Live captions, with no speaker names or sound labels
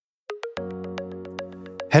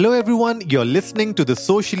Hello, everyone. You're listening to the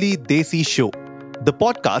Socially Desi Show, the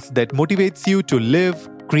podcast that motivates you to live,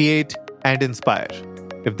 create, and inspire.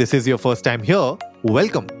 If this is your first time here,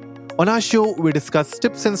 welcome. On our show, we discuss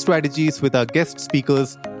tips and strategies with our guest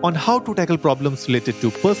speakers on how to tackle problems related to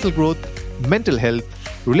personal growth, mental health,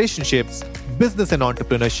 relationships, business and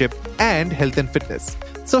entrepreneurship, and health and fitness.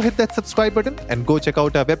 So hit that subscribe button and go check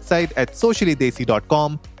out our website at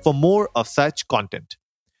sociallydesi.com for more of such content.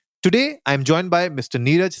 Today, I am joined by Mr.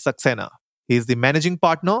 Neeraj Saxena. He is the managing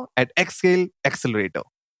partner at Xscale Accelerator.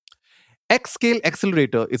 Xscale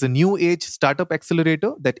Accelerator is a new age startup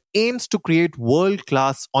accelerator that aims to create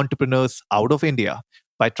world-class entrepreneurs out of India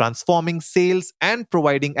by transforming sales and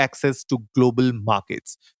providing access to global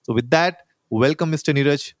markets. So with that, welcome Mr.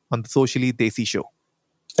 Neeraj on the Socially Desi Show.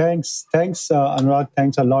 Thanks, Anurag.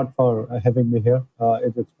 Thanks a lot for having me here.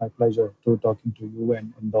 It's my pleasure to talking to you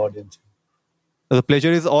and the audience. The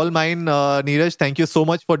pleasure is all mine, Neeraj. Thank you so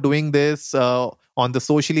much for doing this on the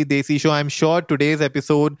Socially Desi Show. I'm sure today's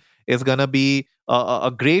episode is going to be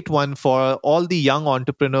a great one for all the young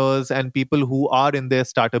entrepreneurs and people who are in their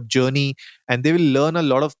startup journey, and they will learn a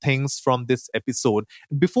lot of things from this episode.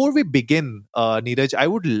 Before we begin, Neeraj, I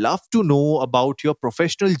would love to know about your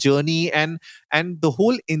professional journey and the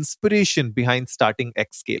whole inspiration behind starting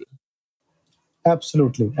Xscale.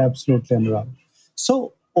 Absolutely, Anurag.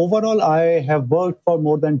 So overall, I have worked for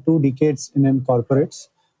more than 2 decades in corporates.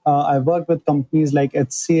 I worked with companies like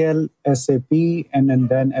HCL, SAP, and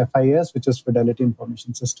then FIS, which is Fidelity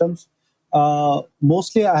Information Systems.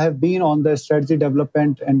 Mostly, I have been on the strategy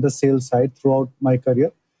development and the sales side throughout my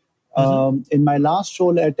career. In my last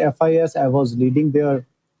role at FIS, I was leading their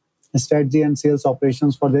strategy and sales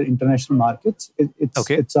operations for their international markets.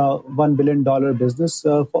 It's a $1 billion business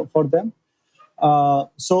for them.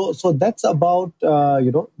 So that's about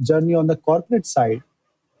journey on the corporate side.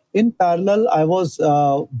 In parallel, I was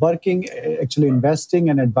working, actually investing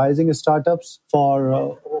and advising startups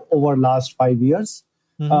for over last 5 years.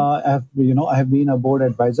 I have been a board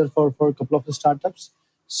advisor for a couple of startups.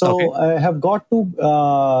 So I have got to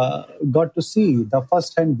see the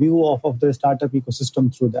first-hand view of the startup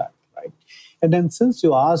ecosystem through that, right? And then since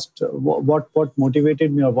you asked what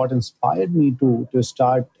motivated me or what inspired me to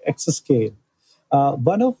start Xscale,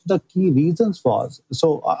 one of the key reasons was,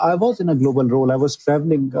 so I was in a global role. I was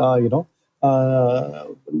traveling, a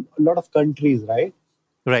lot of countries, right?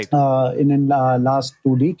 Right. In last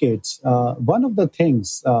 2 decades. One of the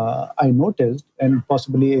things I noticed, and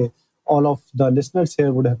possibly all of the listeners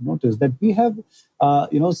here would have noticed, that we have,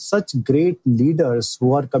 such great leaders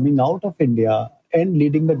who are coming out of India and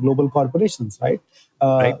leading the global corporations, right?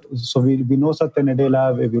 Right. So we know Satya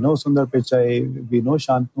Nadella, we know Sundar Pichai, we know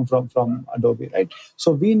Shantanu from Adobe, right?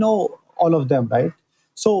 So we know all of them, right?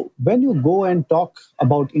 So when you go and talk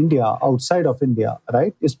about India, outside of India,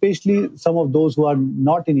 right, especially some of those who are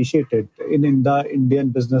not initiated in the Indian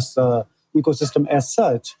business ecosystem as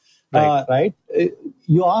such, right?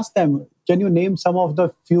 You ask them, can you name some of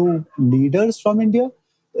the few leaders from India?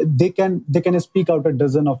 They can speak out a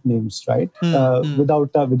dozen of names, right? Without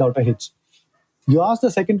a hitch. You ask the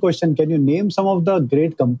second question, can you name some of the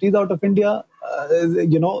great companies out of India?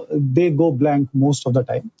 They go blank most of the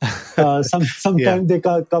time. Sometimes they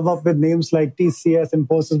come up with names like TCS,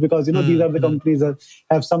 Infosys, because these are the companies that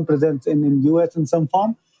have some presence in US in some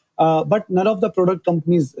form. But none of the product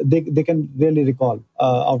companies they can really recall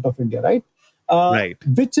out of India, right? Right.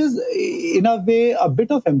 Which is, in a way, a bit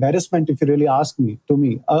of embarrassment, if you really ask me. To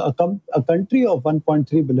me, a country of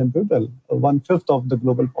 1.3 billion people, 1/5 of the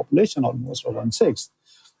global population, almost, or 1/6,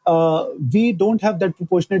 we don't have that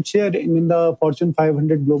proportionate share in the Fortune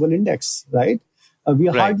 500 global index, right? We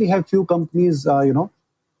hardly have few companies,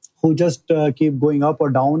 who just keep going up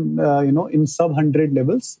or down, in sub-100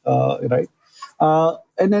 levels, right?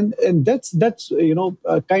 And that's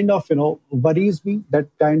kind of worries me. That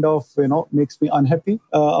kind of makes me unhappy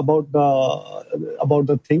about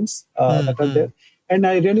the things that are there, and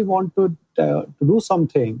I really want to do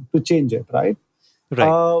something to change it, right?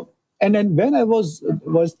 Right. And then when I was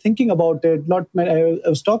thinking about it, I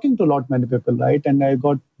was talking to a lot many people, right, and I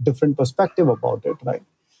got different perspective about it, right?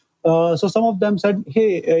 So some of them said,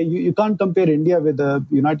 "Hey, you can't compare India with the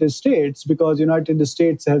United States because United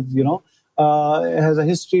States has a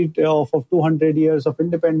history of 200 years of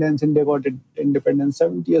independence. India got independence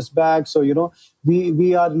 70 years back. So,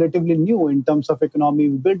 we are relatively new in terms of economy.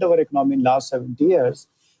 We built our economy in last 70 years.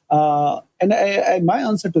 And my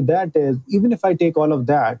answer to that is, even if I take all of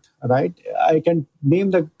that, right, I can name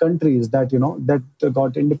the countries that, that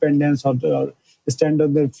got independence or stand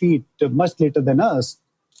on their feet much later than us.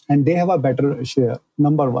 and they have a better share.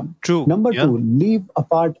 Number one. True. Number Yeah. two, leave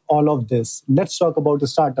apart all of this. Let's talk about the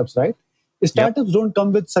startups, right? Yep. Startups don't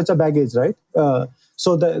come with such a baggage, right?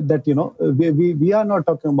 So that we are not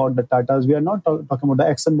talking about the Tatas, we are not talking about the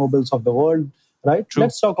Exxon Mobils of the world, right? True.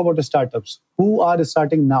 Let's talk about the startups who are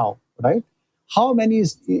starting now, right? How many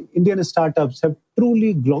Indian startups have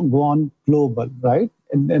truly gone global, right?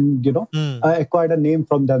 Hmm. Acquired a name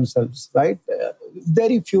from themselves, right?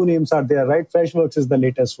 Very few names are there, right? Freshworks is the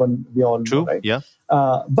latest one, we all know, True. right? Yeah.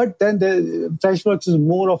 But then the Freshworks is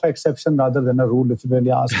more of exception rather than a rule, if you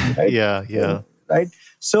really ask me, right? Yeah. Yeah. Right.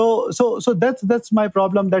 So that's my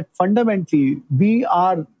problem. That fundamentally we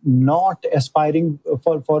are not aspiring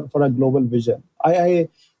for a global vision.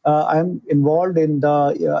 I'm involved in the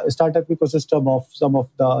startup ecosystem of some of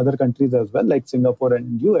the other countries as well, like Singapore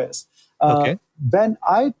and US. Okay. When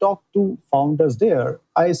I talk to founders there,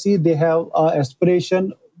 I see they have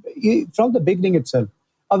aspiration from the beginning itself,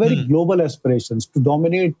 a very Hmm. global aspirations to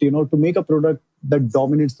dominate, to make a product that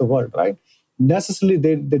dominates the world, right? Necessarily,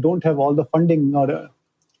 they don't have all the funding or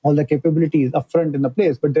all the capabilities upfront in the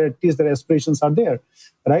place, but at least their aspirations are there,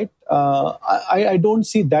 right? I don't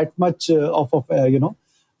see that much of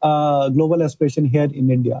global aspiration here in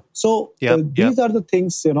India. So Yep. Yep. these are the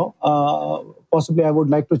things, possibly I would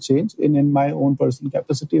like to change in my own personal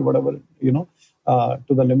capacity, whatever,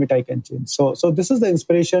 to the limit I can change. So this is the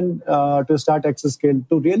inspiration to start Access Scale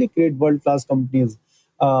to really create world class companies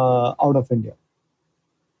out of India.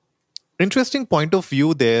 Interesting point of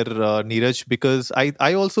view there, Neeraj, because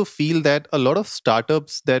I also feel that a lot of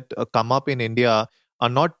startups that come up in India are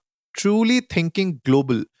not truly thinking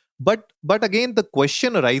global. But again, the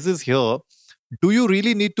question arises here: do you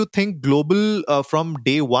really need to think global from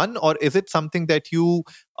day one, or is it something that you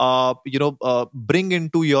bring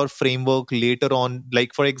into your framework later on?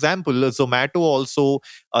 Like, for example, Zomato also,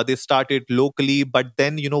 they started locally, but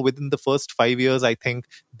then within the first 5 years, I think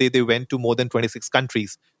they went to more than 26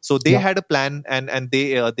 countries. So they Yeah. had a plan, and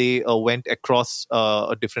they went across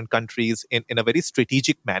different countries in a very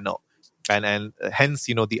strategic manner, and hence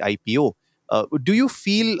the IPO. Do you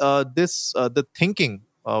feel this the thinking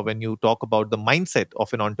when you talk about the mindset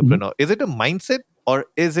of an Mhm. entrepreneur? Is it a mindset or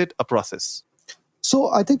is it a process?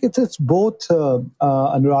 So I think it's both,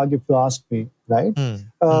 Anurag. If you ask me, right? Hmm.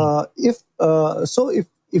 Hmm.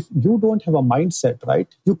 If you don't have a mindset, right,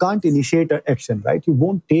 you can't initiate action, right? You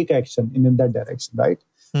won't take action in that direction, right?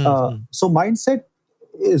 Hmm. Hmm. So mindset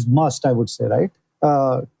is must, I would say, right,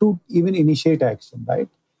 to even initiate action, right?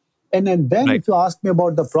 And then Right. if you ask me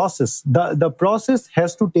about the process, the process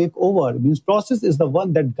has to take over. Means process is the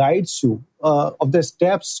one that guides you of the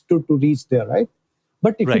steps to reach there, right?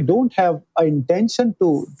 But if you Right. don't have an intention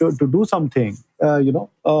to do something,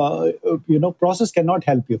 process cannot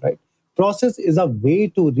help you, right? Process is a way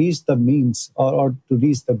to reach the means, or to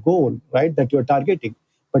reach the goal, right, that you're targeting.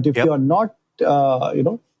 But if you Yep. are not,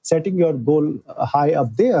 setting your goal high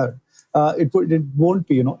up there, it won't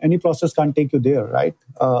be, any process can't take you there, right?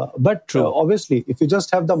 But True. obviously, if you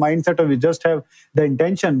just have the mindset, or you just have the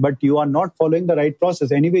intention, but you are not following the right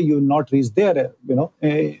process, anyway you will not reach there,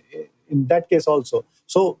 in that case also.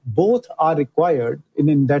 So both are required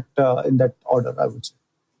in that order, I would say.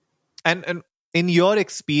 And in your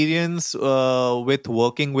experience with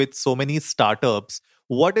working with so many startups,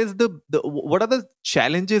 what are the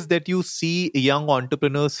challenges that you see young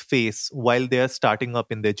entrepreneurs face while they are starting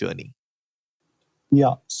up in their journey?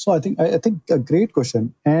 Yeah, so I think a great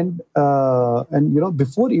question, and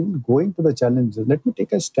before even going to the challenges, let me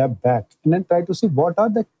take a step back and then try to see what are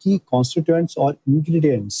the key constituents or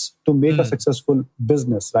ingredients to make a Hmm. successful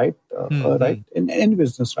business, right? Hmm. Right, Hmm. in any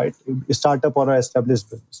business, right, a startup or an established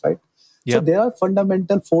business, right? So Yep. there are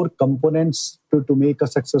fundamental four components to make a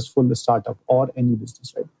successful startup or any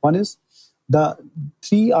business, right? One is the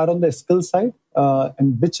three are on the skill side,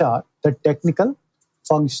 and which are the technical,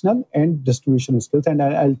 functional, and distribution skills. And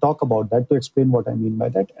I'll talk about that to explain what I mean by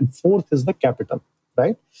that. And fourth is the capital,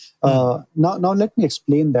 right? Hmm. Now let me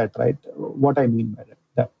explain that, right? What I mean by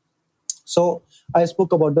that. So I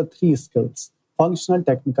spoke about the three skills: functional,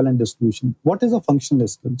 technical, and distribution. What is a functional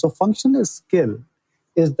skill? So functional skill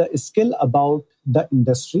is the skill about the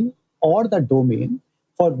industry or the domain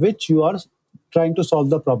for which you are trying to solve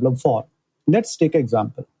the problem for. Let's take an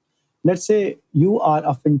example. Let's say you are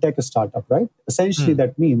a fintech startup, right? Essentially, Hmm.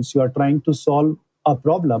 that means you are trying to solve a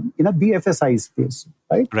problem in a BFSI space,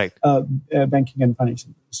 right? Right. Banking and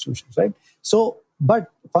financial institutions, right? So,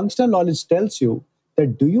 but functional knowledge tells you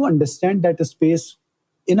that do you understand that space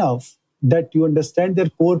enough that you understand their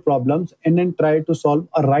core problems and then try to solve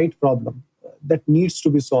a right problem that needs to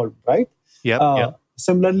be solved, right? Yep. Yep.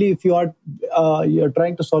 Similarly, if you're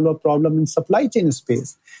trying to solve a problem in supply chain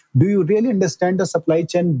space, do you really understand the supply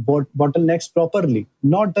chain bottlenecks properly?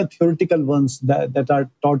 Not the theoretical ones that are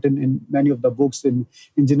taught in many of the books in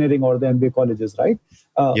engineering or the MBA colleges, right?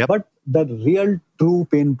 Yep. But the real true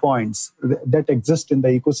pain points that exist in the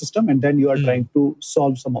ecosystem, and then you are trying to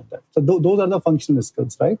solve some of that. So those are the functional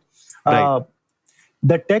skills, right? Right.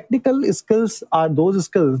 The technical skills are those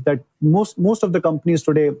skills that most of the companies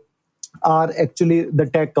today are actually the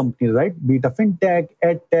tech companies, right? Be it a fintech,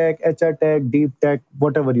 ed tech, HR tech, deep tech,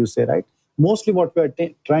 whatever you say, right? Mostly what we are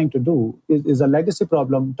trying to do is a legacy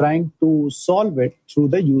problem, trying to solve it through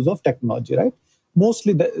the use of technology, right?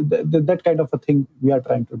 Mostly that kind of a thing we are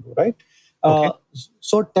trying to do, right? Okay.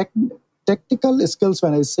 So technical skills,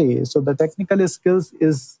 when I say, so the technical skills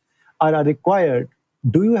are required.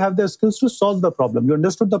 Do you have the skills to solve the problem? You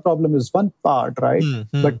understood the problem is one part, right?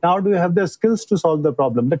 But now do you have the skills to solve the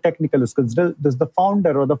problem, the technical skills? Does the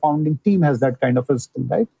founder or the founding team has that kind of a skill,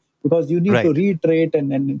 right? Because you need to reiterate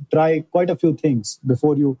and try quite a few things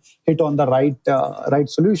before you hit on the right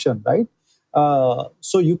solution, right?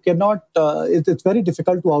 So you cannot, it's very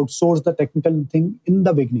difficult to outsource the technical thing in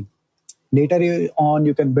the beginning. Later on,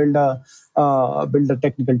 you can build a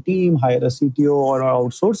technical team, hire a CTO, or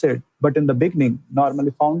outsource it. But in the beginning,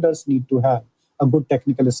 normally founders need to have a good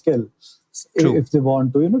technical skill if they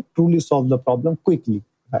want to, truly solve the problem quickly,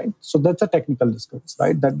 right? So that's a technical skills,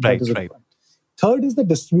 right? That is a point. Third is the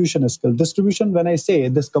distribution skill. Distribution, when I say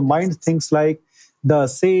this, combines things like the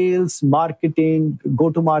sales, marketing,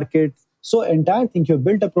 go-to-market. So entire thing, you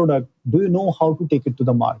built a product. Do you know how to take it to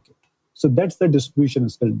the market? So that's the distribution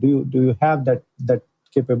skill. Do you have that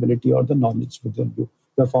capability or the knowledge within you,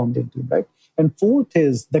 your founding team, right? And fourth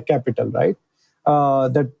is the capital, right?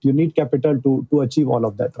 That you need capital to achieve all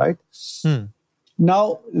of that, right?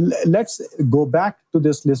 Now let's go back to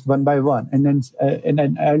this list one by one, and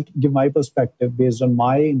then I'll give my perspective based on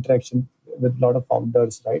my interaction with a lot of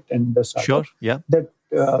founders, right? And the startup. Sure. Yeah. That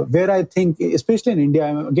where I think, especially in India,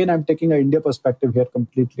 I'm taking an India perspective here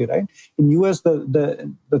completely, right? In US,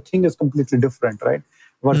 the thing is completely different, right?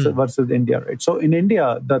 Versus India, right? So in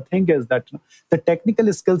India, the thing is that the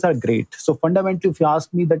technical skills are great. So fundamentally, if you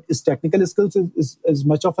ask me that is technical skills is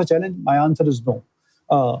much of a challenge, my answer is no.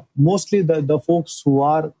 Mostly the folks who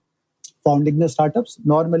are founding the startups,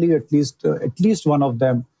 normally at least one of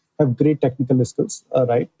them have great technical skills,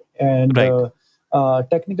 right? And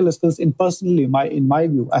technical skills, in my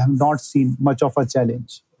view, I have not seen much of a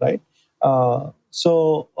challenge, right?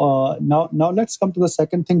 So now let's come to the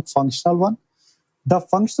second thing, functional one. The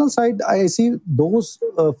functional side, I see those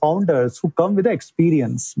founders who come with the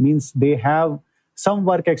experience, means they have some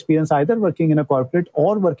work experience, either working in a corporate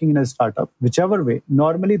or working in a startup, whichever way.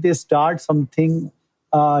 Normally, they start something,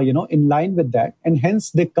 in line with that, and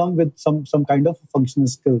hence they come with some kind of functional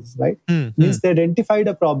skills, right? Means they identified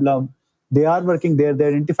a problem, they are working there, they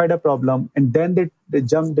identified a problem, and then they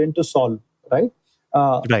jumped in to solve, right?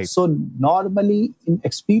 So normally, in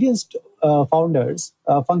experienced founders,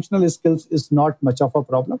 functional skills is not much of a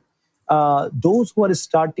problem. Those who are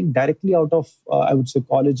starting directly out of, I would say,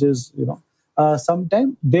 colleges,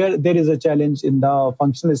 sometimes there is a challenge in the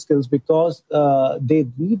functional skills because they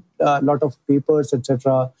read a lot of papers,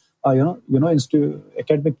 etc.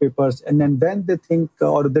 Academic papers, and then they think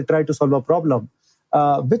or they try to solve a problem,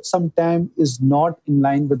 which sometimes is not in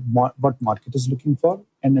line with what market is looking for.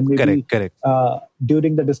 And then maybe correct.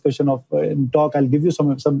 During the discussion of talk, I'll give you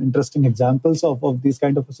some interesting examples of these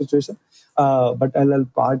kind of a situation. But I'll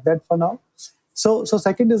park that for now. So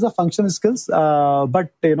second is the functional skills,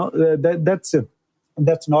 but that's it.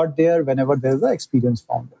 That's not there whenever there's the experienced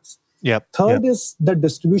founders. Third is the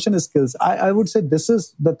distribution skills. I would say this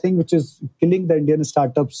is the thing which is killing the Indian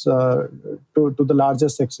startups to the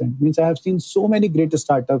largest extent. Means I have seen so many great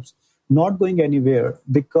startups not going anywhere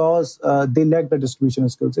because they lack the distribution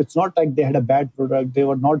skills. It's not like they had a bad product, they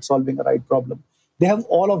were not solving a right problem. They have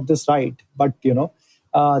all of this right, but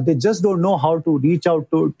they just don't know how to reach out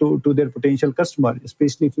to their potential customer,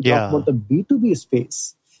 especially if you talk about the B2B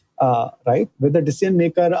space, right? Where the decision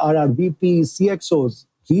maker are our VPs, CXOs,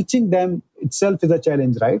 reaching them itself is a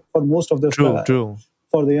challenge, right? For most of the true.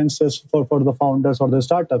 For the youngsters, for the founders or the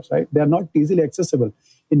startups, right? They are not easily accessible.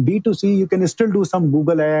 In B2C, you can still do some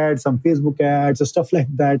Google ads, some Facebook ads, stuff like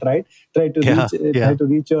that, right? Try to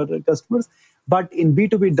reach your customers. But in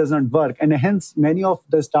B2B, it does not work. And hence, many of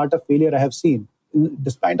the startup failure I have seen,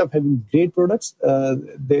 despite of having great products,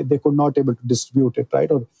 they could not able to distribute it,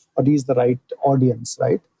 right? Or reach the right audience,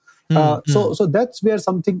 right? So that's where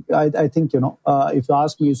something I think, if you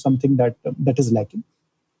ask me, is something that is lacking.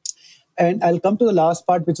 And I'll come to the last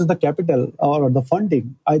part, which is the capital or the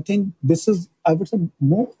funding. I think this is I would say,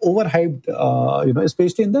 more overhyped,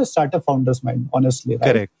 especially in the startup founders' mind, honestly,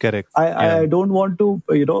 right? Correct. I don't want to,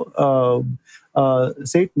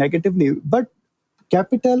 say it negatively, but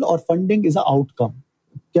capital or funding is an outcome.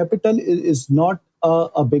 Capital is not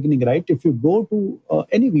a beginning, right? If you go to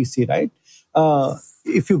any VC, right?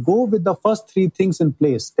 If you go with the first three things in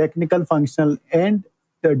place, technical, functional, and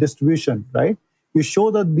distribution, right? You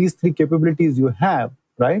show that these three capabilities you have,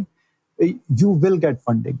 right? You will get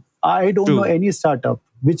funding. I don't know True. any startup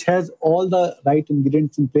which has all the right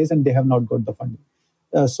ingredients in place and they have not got the funding.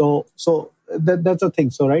 That's the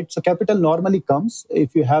thing. So right. So capital normally comes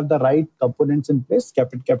if you have the right components in place.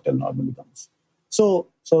 Capital normally comes. So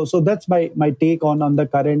that's my take on the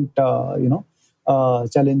current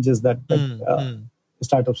challenges that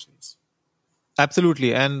startups face.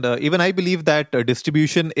 Absolutely. And even I believe that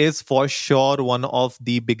distribution is for sure one of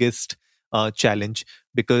the biggest challenge,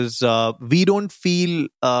 because we don't feel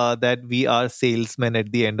that we are salesmen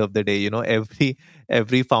at the end of the day.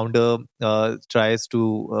 Every founder tries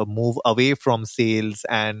to move away from sales,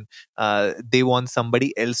 and they want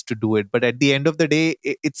somebody else to do it. But at the end of the day,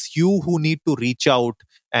 it's you who need to reach out.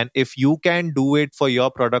 And if you can do it for your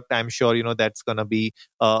product, I'm sure that's going to be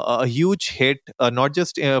a huge hit, not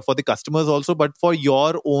just for the customers also, but for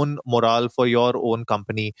your own morale, for your own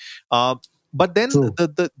company. But then True.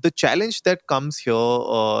 the challenge that comes here,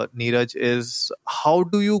 Neeraj, is how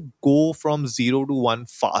do you go from 0 to 1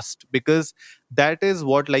 fast? Because that is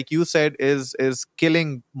what, like you said, is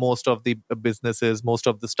killing most of the businesses, most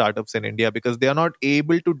of the startups in India, because they are not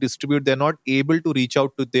able to distribute, they're not able to reach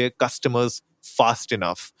out to their customers fast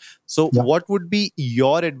enough. So Yeah. what would be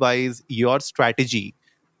your advice, your strategy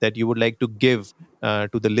that you would like to give to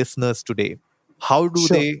the listeners today? How do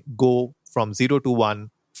Sure. they go from 0 to 1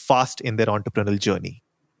 fast in their entrepreneurial journey?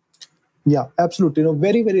 Yeah, absolutely.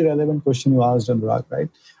 Very, very relevant question you asked, Anurag, right?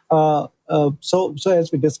 So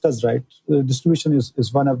as we discussed, right, distribution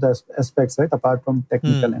is one of the aspects, right, apart from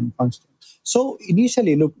technical and functional. So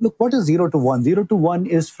initially, look, what is 0 to 1? 0 to 1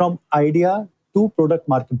 is from idea to product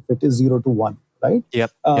market fit is 0 to 1, right?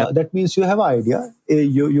 Yep. That means you have an idea,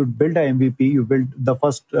 you build a MVP, you build the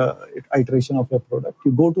first iteration of your product,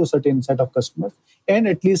 you go to a certain set of customers, and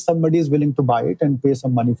at least somebody is willing to buy it and pay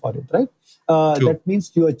some money for it, right? True. That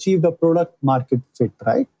means you achieve the product market fit,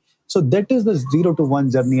 right? So that is the 0 to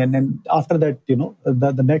 1 journey, and then after that,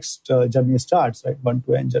 the next journey starts, right? 1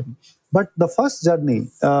 to N journey. But the first journey,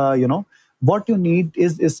 what you need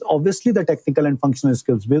is obviously the technical and functional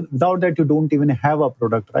skills. Without that, you don't even have a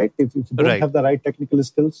product, right? If you don't Right. have the right technical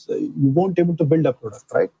skills, you won't able to build a product,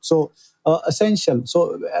 right? So essential.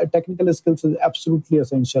 So technical skills is absolutely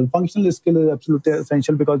essential. Functional skill is absolutely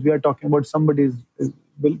essential, because we are talking about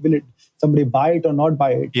will it somebody buy it or not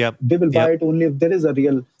buy it? Yep. They will buy Yep. it only if there is a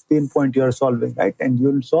real pain point you are solving, right? And you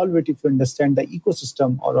will solve it if you understand the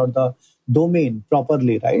ecosystem or the domain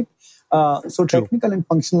properly, right? So True. technical and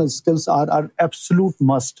functional skills are absolute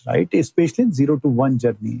must, right? Especially in 0 to 1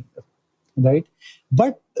 journey, right?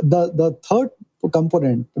 But the third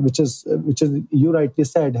component, which is you rightly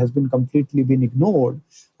said, has been completely been ignored,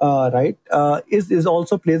 right? Is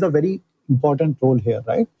also plays a very important role here,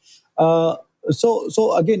 right?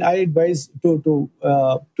 So again, I advise to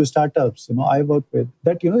startups, I work with,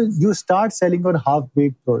 that you start selling your half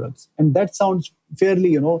baked products, and that sounds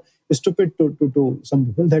fairly stupid to some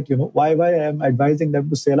people, that why I am advising them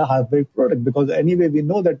to sell a half baked product, because anyway we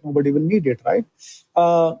know that nobody will need it, right?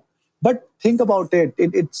 Uh, but think about it.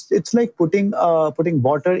 It's like putting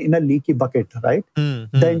water in a leaky bucket, right? The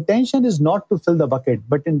Mm-hmm. intention is not to fill the bucket,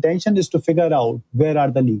 but intention is to figure out where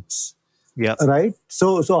are the leaks, Yep. right?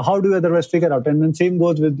 So how do you otherwise figure out? And then same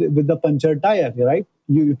goes with the punctured tire, right?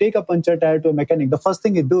 You take a punctured tire to a mechanic, the first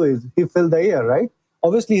thing he do is he fill the air, right?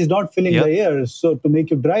 Obviously he's not filling Yep. the air so to make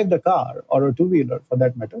you drive the car, or a two-wheeler for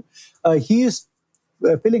that matter. He is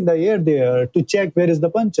filling the air there to check where is the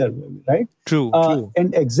puncture, right? True.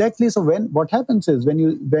 And exactly, so when what happens is, when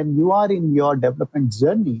you are in your development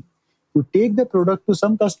journey, you take the product to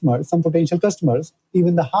some customers, some potential customers,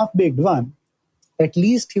 even the half baked one. At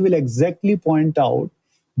least he will exactly point out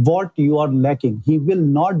what you are lacking. He will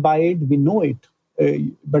not buy it, we know it.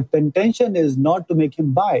 But the intention is not to make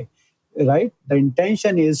him buy, right? The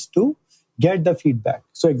intention is to get the feedback.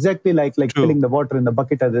 So exactly like True. filling the water in the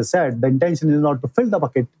bucket, as I said, the intention is not to fill the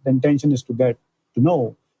bucket, the intention is to get to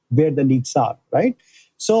know where the leaks are, right?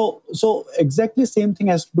 So exactly same thing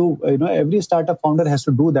has to do, every startup founder has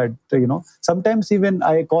to do that. Sometimes even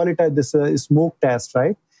I call it this smoke test,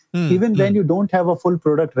 right? Even when Mm-hmm. you don't have a full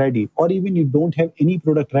product ready, or even you don't have any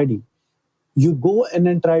product ready, you go and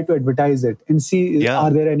then try to advertise it and see, Yeah.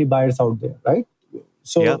 are there any buyers out there, right?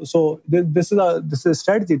 Yeah. So this is a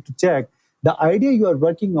strategy to check the idea you are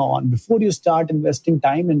working on, before you start investing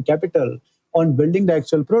time and capital on building the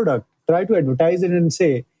actual product, try to advertise it and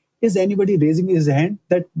say, is anybody raising his hand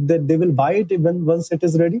that they will buy it even once it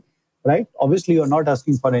is ready? Right? Obviously, you're not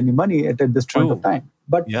asking for any money at this point of True. time,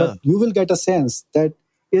 but Yeah. you will get a sense that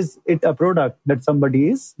is it a product that somebody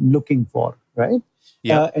is looking for, right?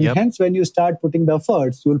 Yep. And Yep. hence, when you start putting the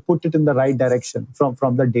efforts, you will put it in the right direction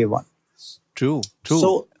from the day one. True. True.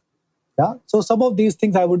 So yeah, so some of these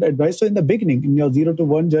things I would advise. So in the beginning, in your 0 to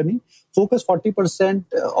 1 journey, focus 40%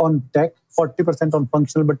 on tech, 40% on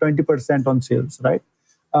functional, but 20% on sales, right?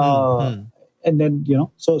 Hmm. Uh, Hmm. and then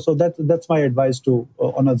so that's my advice to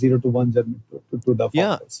on a 0 to 1 journey to the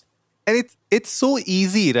Yeah. founders. And it's so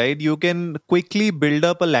easy, right? You can quickly build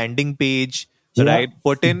up a landing page, Yeah, right?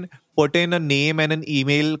 Put in a name and an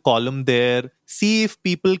email column there. See if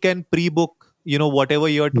people can pre-book, whatever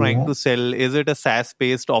you're trying yeah, to sell. Is it a SaaS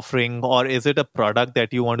based offering, or is it a product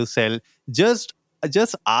that you want to sell? Just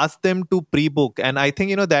ask them to pre-book. And I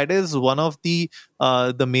think that is one of the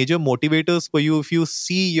major motivators for you. If you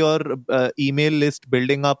see your email list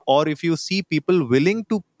building up, or if you see people willing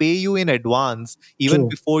to pay you in advance even true.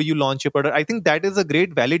 before you launch your product, I think that is a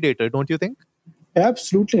great validator, don't you think?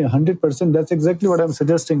 Absolutely, 100%. That's exactly what I'm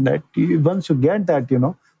suggesting. That once you get that,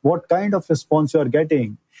 what kind of response you are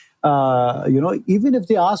getting. Even if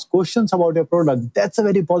they ask questions about your product, that's a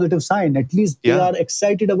very positive sign. At least they Yeah. are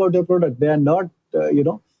excited about your product. They are not,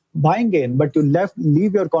 buying in. But you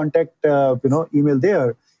leave your contact, email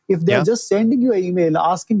there. If they are Yeah. just sending you an email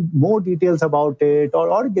asking more details about it,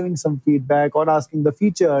 or giving some feedback, or asking the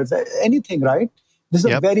features, anything, right? This is a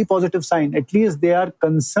Yep. very positive sign. At least they are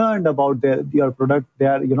concerned about your product. They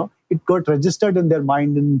are, it got registered in their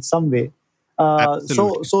mind in some way.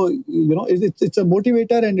 Absolutely. It's a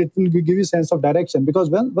motivator, and it will give you sense of direction, because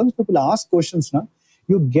once people ask questions now,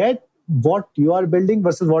 you get what you are building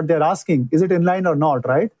versus what they're asking. Is it in line or not,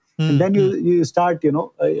 right? And Hmm. then Hmm. you start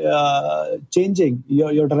changing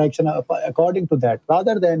your direction according to that,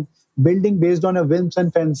 rather than building based on a whims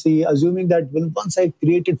and fancy, assuming that, well, once I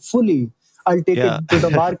create it fully, I'll take it Yeah. to the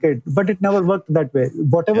market. But it never worked that way.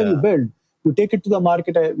 Whatever you Yeah. build, you take it to the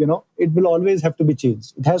market. It will always have to be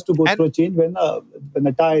changed. It has to go and through a change when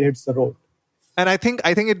the tire hits the road. and I think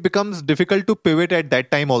it becomes difficult to pivot at that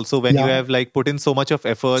time also, when you Yeah, have like put in so much of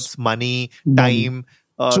efforts, money, money. time.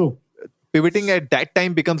 uh, True. Pivoting at that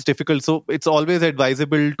time becomes difficult, so it's always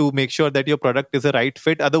advisable to make sure that your product is a right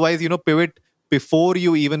fit. Otherwise, pivot before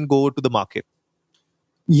you even go to the market.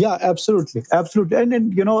 Yeah, absolutely, absolutely,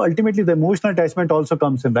 and ultimately the emotional attachment also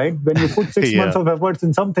comes in, right? When you put 6 months Yeah. of efforts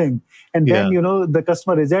in something, and Yeah. then the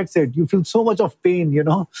customer rejects it, you feel so much of pain,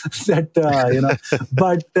 that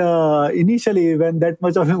But initially, when that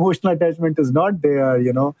much of emotional attachment is not there,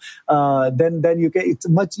 then you can. It's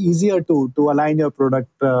much easier to align your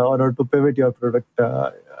product, or to pivot your product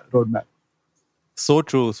roadmap. So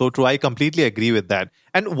true, so true. I completely agree with that.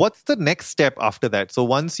 And what's the next step after that? So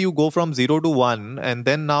once you go from 0 to 1, and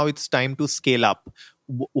then now it's time to scale up,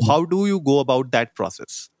 how do you go about that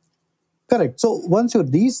process? Correct. So once you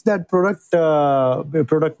reach that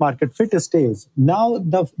product market fit stage, now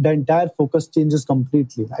the entire focus changes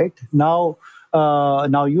completely, right? Now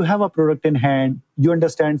you have a product in hand. You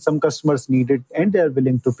understand some customers need it and they are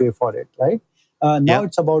willing to pay for it, right? Now Yeah.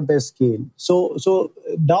 it's about the scale. So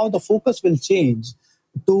now the focus will change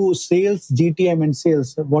to sales, GTM, and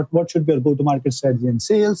sales. What should be your go to market strategy in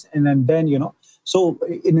sales, and then so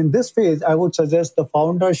in this phase, I would suggest the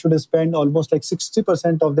founder should spend almost like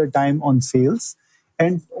 60% of their time on sales,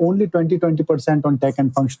 and only 20% on tech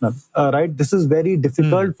and functional. Right? This is very Hmm.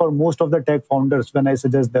 difficult for most of the tech founders when I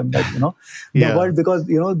suggest them that the Yeah. world, because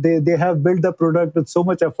they have built the product with so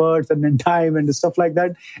much efforts and then time and stuff like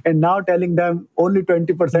that, and now telling them only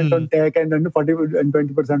 20% Hmm. on tech and then 40 and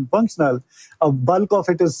 20% functional, a bulk of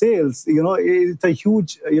it is sales. It's a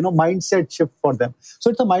huge mindset shift for them. So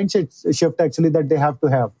it's a mindset shift actually that they have to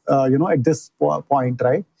have at this point,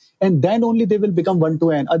 right? And then only they will become 1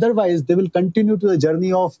 to n. Otherwise, they will continue to the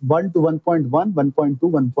journey of 1 to 1.1, 1.2,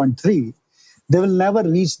 1.3. They will never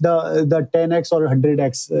reach the 10x or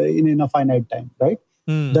 100x in a finite time, right?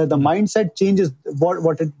 Hmm. The Hmm. mindset changes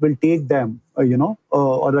what it will take them,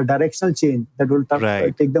 or a directional change that will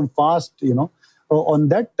Right. take them fast, on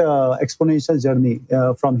that exponential journey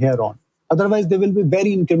from here on. Otherwise, they will be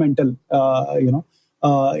very incremental,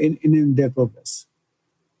 in their progress.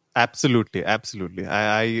 Absolutely, absolutely.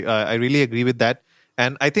 I really agree with that,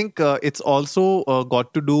 and I think it's also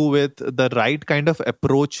got to do with the right kind of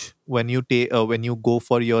approach when you take when you go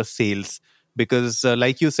for your sales, because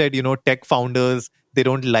like you said, tech founders, they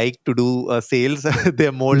don't like to do sales.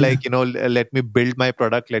 They're more Yeah, like, let me build my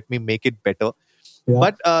product, let me make it better. yeah,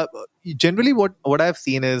 But generally what I've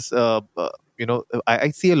seen is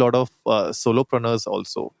I see a lot of solopreneurs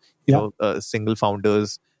also, Yeah. single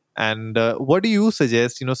founders. And what do you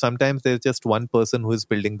suggest? Sometimes there's just one person who is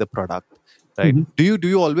building the product, right? Mhm. Do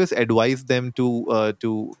you always advise them to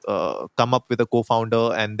come up with a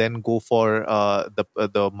co-founder and then go for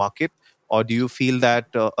the market, or do you feel that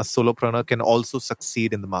a solopreneur can also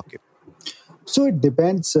succeed in the market? So it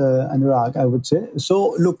depends, Anurag, I would say.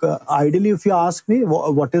 So look, ideally, if you ask me,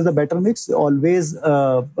 what is the better mix? Always,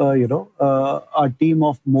 a team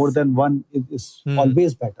of more than one is Hmm.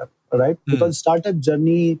 always better, right? Hmm. Because startup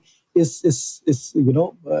journey is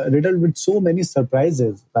riddled with so many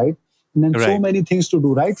surprises, right? And then so Right. many things to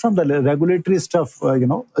do, right? From the regulatory stuff,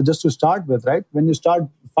 just to start with, right? When you start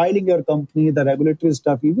filing your company, the regulatory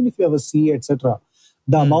stuff, even if you have a C, etc.,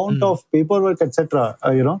 the Hmm. amount Hmm. of paperwork, etc.,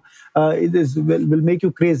 it is will make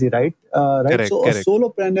you crazy, right? Right. Correct. So a Correct.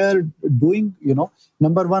 solopreneur doing,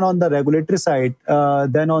 number one on the regulatory side,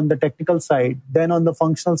 then on the technical side, then on the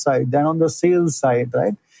functional side, then on the sales side,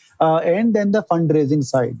 right? And then the fundraising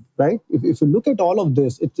side, right? If you look at all of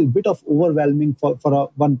this, it's a bit of overwhelming for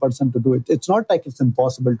one person to do it. It's not like it's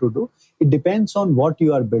impossible to do. It depends on what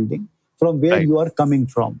you are building, from where Right. you are coming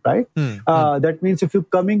from, right? Hmm. Hmm. That means if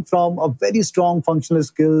you're coming from a very strong functional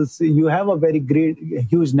skills, you have a very great,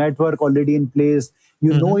 huge network already in place.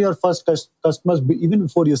 You know Mhm. your first customers even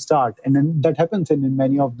before you start, and then that happens in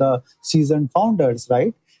many of the seasoned founders,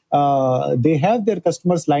 right? They have their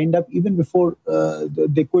customers lined up even before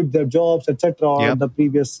they quit their jobs, etc., or Yep. the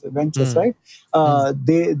previous ventures, Mm. right?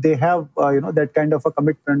 Mm. They have that kind of a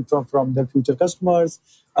commitment from their future customers.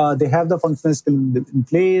 They have the functional skill in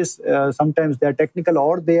place. Sometimes they are technical,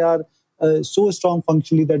 or they are so strong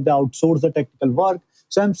functionally that they outsource the technical work.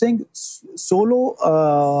 So I'm saying solo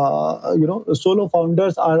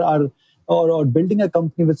founders are or building a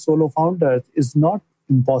company with solo founders is not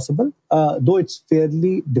impossible, though it's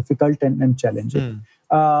fairly difficult and challenging.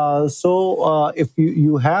 Mm. If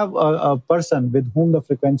you have a person with whom the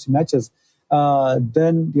frequency matches,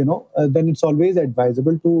 then it's always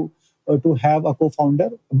advisable to have a co-founder.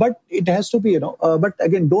 But it has to be, but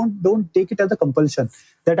again, don't take it as a compulsion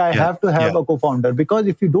that I Yeah. have to have Yeah. a co-founder, because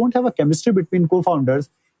if you don't have a chemistry between co-founders,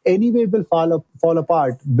 anyway it will fall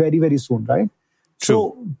apart very very soon, right? True. So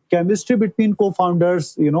chemistry between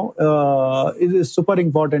co-founders, is super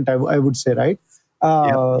important. I would say, right?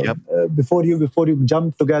 Yep. Yep. Before you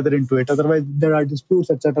jump together into it. Otherwise, there are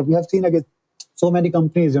disputes, etc. We have seen again so many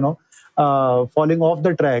companies, falling off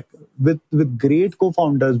the track with great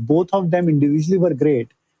co-founders. Both of them individually were great,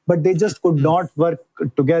 but they just could Mm. not work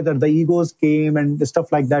together. The egos came and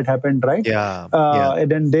stuff like that happened, right? Yeah. Yeah.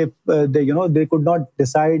 And then they could not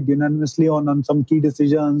decide unanimously on some key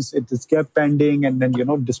decisions. It is kept pending, and then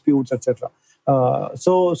disputes, etc.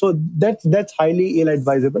 So that's highly ill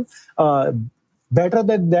advisable. Better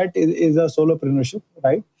than that is a solopreneurship,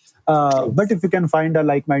 right? True. But if you can find a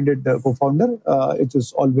like-minded co-founder, it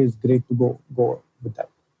is always great to go with that.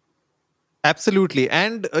 Absolutely.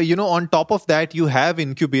 And, on top of that, you have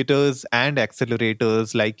incubators and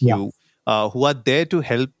accelerators like Yeah. you, who are there to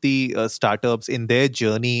help the startups in their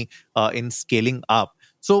journey in scaling up.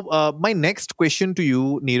 So, my next question to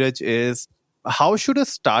you, Neeraj, is how should a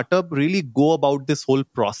startup really go about this whole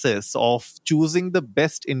process of choosing the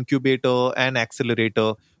best incubator and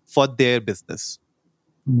accelerator for their business?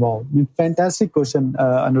 Wow, fantastic question,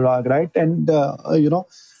 Anurag. Right, and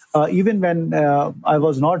even when I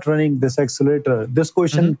was not running this accelerator, this Hmm.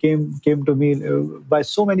 question came to me by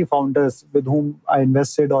so many founders with whom I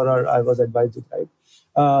invested or I was advising. Right,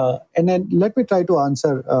 and then let me try to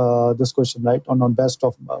answer this question, right, on best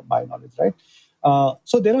of my knowledge. Right,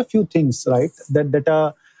 so there are a few things, right, that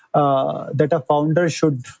a founder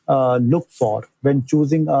should look for when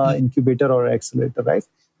choosing an incubator or accelerator, right?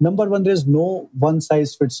 Number one, there is no one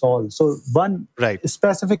size fits all. So one Right.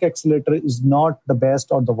 specific accelerator is not the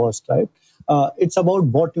best or the worst, right? It's about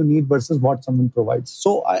what you need versus what someone provides.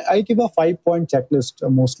 So I give a 5 point checklist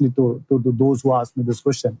mostly to those who ask me this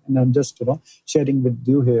question, and I'm just sharing with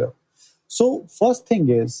you here. So first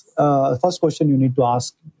question you need to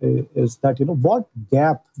ask is that what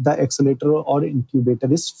gap the accelerator or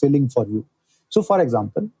incubator is filling for you. So, for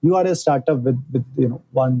example, you are a startup with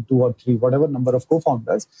one, two, or three, whatever number of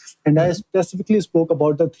co-founders, and I Mhm. specifically spoke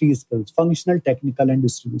about the three skills: functional, technical, and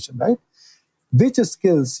distribution. Right? Which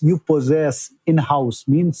skills you possess in house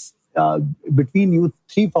means between you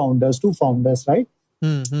three founders, two founders, right?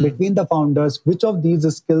 Mhm. Between the founders, which of these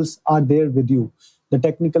skills are there with you? The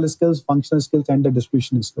technical skills, functional skills, and the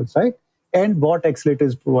distribution skills, right? and what accelerator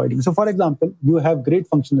is providing. So, for example, you have great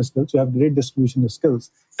functional skills, you have great distribution skills.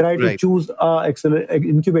 Try to Right. choose an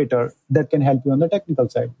incubator that can help you on the technical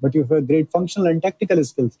side. But you have great functional and technical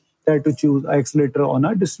skills. Try to choose an accelerator on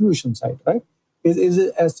a distribution side, right? Is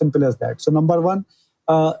as simple as that. So, number one,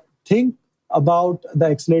 think about the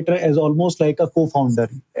accelerator as almost like a co-founder,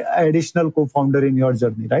 additional co-founder in your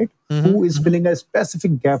journey, right? Who is filling a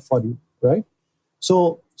specific gap for you, right?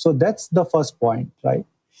 So that's the first point, right?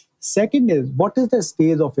 Second is, what is the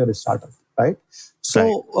stage of your startup, right?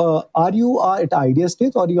 So are you at idea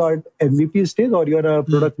stage, or you are at MVP stage, or you're a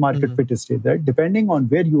product market fit stage, right? Depending on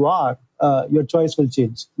where you are, your choice will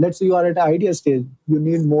change. Let's say you are at idea stage, you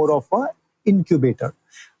need more of a incubator,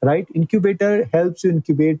 right? Incubator helps you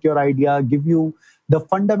incubate your idea, give you the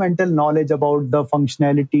fundamental knowledge about the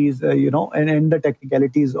functionalities, and the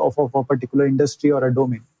technicalities of a particular industry or a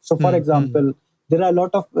domain. So, for example, there are a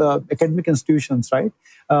lot of academic institutions, right,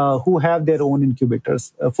 who have their own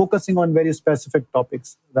incubators, focusing on very specific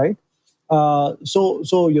topics, right? One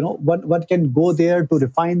can go there to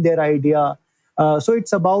refine their idea. So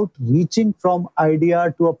it's about reaching from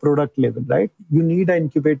idea to a product level, right? You need an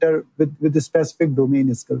incubator with the specific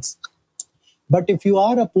domain skills. But if you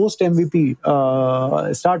are a post MVP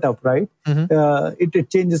startup, right, it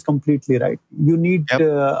changes completely, right? You need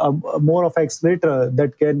more of an accelerator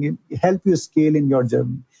that can help you scale in your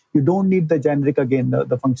journey. You don't need the generic, again,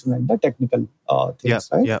 the functional and the technical things,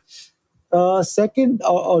 right? Second,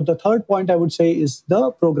 or the third point I would say is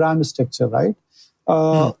the program structure, right?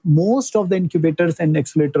 Most of the incubators and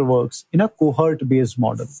accelerator works in a cohort-based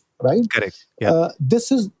model, right? Correct.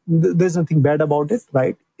 There's nothing bad about it,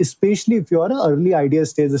 right? Especially if you are an early idea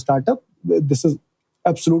stage startup, this is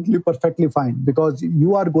absolutely perfectly fine, because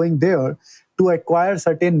you are going there to acquire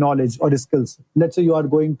certain knowledge or skills. Let's say you are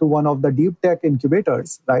going to one of the deep tech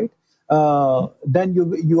incubators, right? Then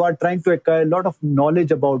you are trying to acquire a lot of knowledge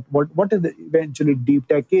about what is eventually deep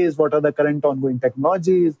tech is, what are the current ongoing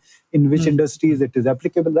technologies, in which industries it is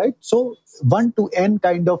applicable, right? So 1 to N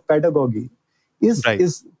kind of pedagogy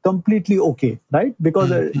is completely okay, right?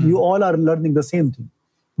 Because you all are learning the same thing.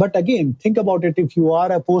 But again, think about it. If you are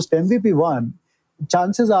a post MVP one,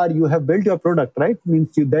 chances are you have built your product, right?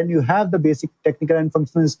 Means you have the basic technical and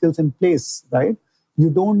functional skills in place, right? You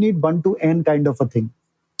don't need 1 to N kind of a thing,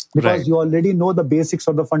 because you already know the basics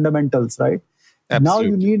or the fundamentals, right? Absolutely. Now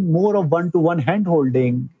you need more of 1-to-1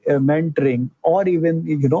 hand-holding, mentoring, or even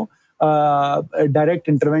a direct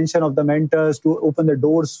intervention of the mentors to open the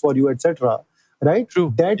doors for you, etc. Right?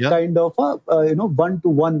 True. That kind of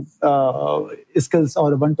 1-to-1 skills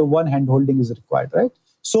or 1-to-1 hand-holding is required, right?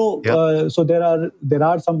 So there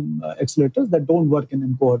are some accelerators that don't work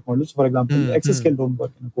in cohort models. For example, Accesscale don't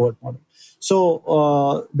work in a cohort model.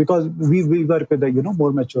 So because we work with the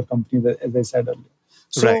more mature companies, as I said earlier.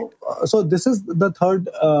 So so this is the third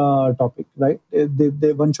topic, right?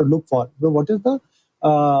 One should look for what is the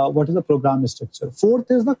program structure. Fourth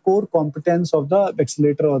is the core competence of the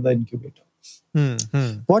accelerator or the incubator.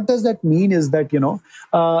 What does that mean is that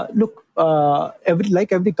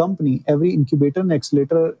every company, every incubator and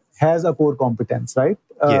accelerator has a core competence, right?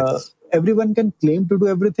 Everyone can claim to do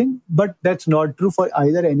everything, but that's not true for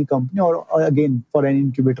either any company or again for any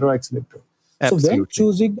incubator or accelerator. Absolutely. So when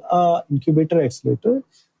choosing incubator accelerator,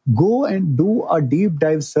 go and do a deep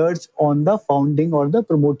dive search on the founding or the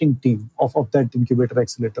promoting team of that incubator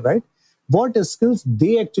accelerator, right? What skills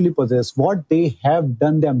they actually possess, what they have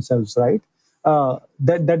done themselves, right?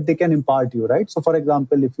 That they can impart you, right? So, for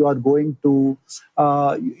example, if you are going to,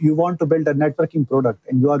 you want to build a networking product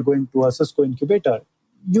and you are going to a Cisco incubator,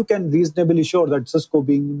 you can reasonably sure that Cisco,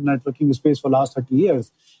 being in networking space for last 30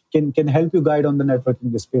 years, can help you guide on the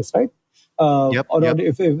networking space, right? Or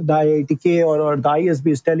if the IITK or the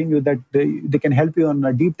ISB is telling you that they can help you on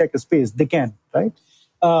a deep tech space, they can, right?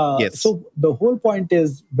 So the whole point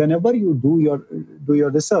is, whenever you do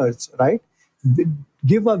your research, right,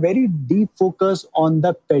 give a very deep focus on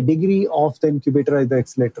the pedigree of the incubator or the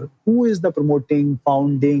accelerator. Who is the promoting,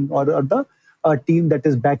 founding, or the team that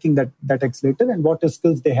is backing that accelerator, and what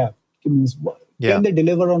skills they have? It means, can they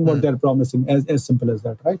deliver on what they're promising? As simple as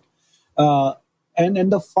that, right?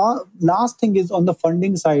 And the last thing is on the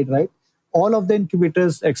funding side, right? All of the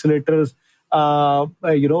incubators, accelerators,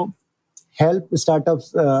 help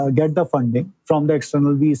startups get the funding from the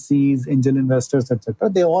external VCs, angel investors, etc.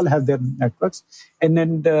 They all have their networks, and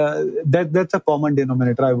then that's a common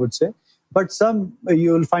denominator, I would say. But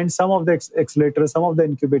you will find some of the accelerators, some of the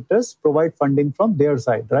incubators provide funding from their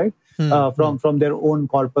side, right? From their own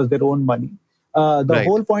corpus, their own money. The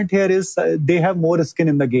whole point here is they have more skin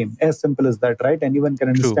in the game. As simple as that, right? Anyone can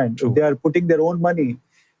understand. True. If they are putting their own money,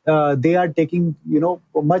 they are taking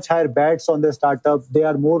much higher bets on the startup. They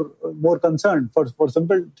are more concerned for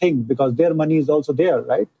simple thing, because their money is also there,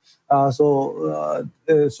 right? So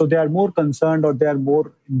they are more concerned, or they are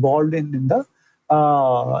more involved in the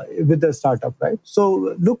with the startup, right?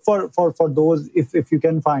 So look for those, if you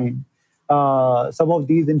can find some of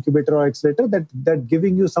these incubator or accelerator that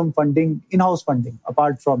giving you some funding, in-house funding,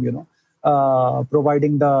 apart from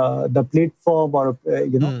providing the platform, or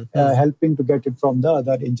Mm-hmm. helping to get it from the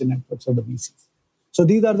other engine networks or the VCs. So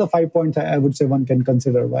these are the 5 points I would say one can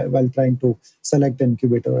consider while trying to select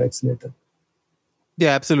incubator or accelerator. Yeah,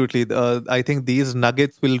 absolutely. I think these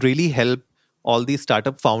nuggets will really help all these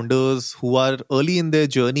startup founders who are early in their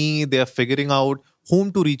journey. They are figuring out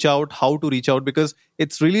whom to reach out, how to reach out, because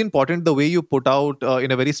it's really important the way you put out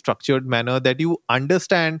in a very structured manner, that you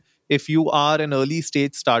understand if you are an early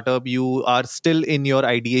stage startup, you are still in your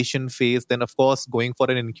ideation phase, then of course going for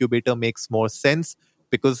an incubator makes more sense,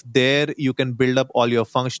 because there you can build up all your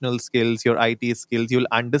functional skills, your IT skills. You'll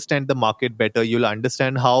understand the market better. You'll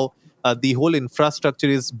understand how the whole infrastructure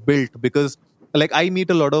is built, because like I meet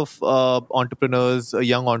a lot of entrepreneurs,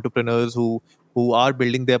 young entrepreneurs who are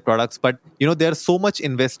building their products, but they're so much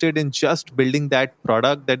invested in just building that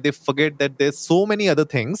product that they forget that there's so many other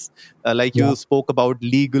things, like Yeah, you spoke about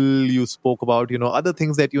legal, you spoke about other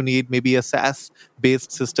things that you need, maybe a SaaS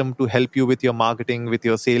based system to help you with your marketing, with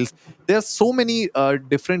your sales. There's so many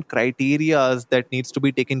different criterias that needs to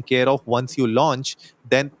be taken care of once you launch,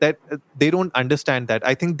 then that they don't understand that.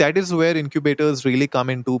 I think that is where incubators really come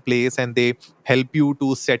into place, and they help you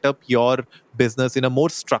to set up your business in a more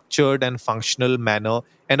structured and functional manner.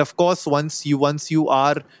 And of course, once you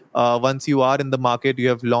are in the market, you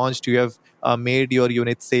have launched, you have made your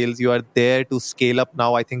unit sales, you are there to scale up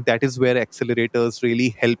now. I think that is where accelerators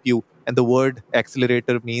really help you, and the word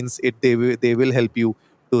accelerator means it, they will help you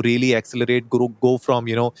to really accelerate, go from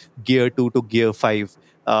gear 2 to gear 5.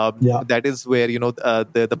 yeah, That is where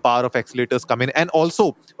the power of accelerators come in. And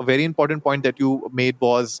also a very important point that you made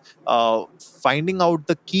was finding out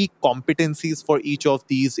the key competencies for each of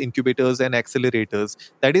these incubators and accelerators.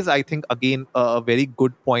 That is, I think, again, a very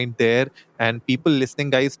good point there. And people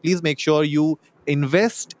listening, guys, please make sure you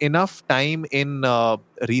invest enough time in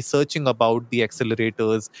researching about the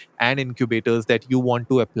accelerators and incubators that you want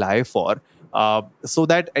to apply for, so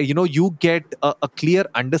that you get a clear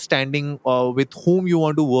understanding with whom you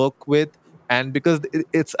want to work with. And because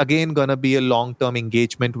it's again going to be a long term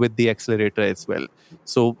engagement with the accelerator as well.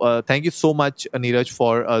 So thank you so much, Neeraj,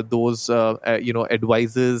 for those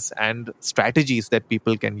advices and strategies that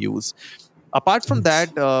people can use. Apart from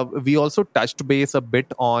thanks. that, we also touched base a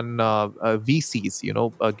bit on VCs,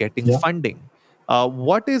 getting Yeah. funding.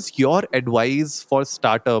 What is your advice for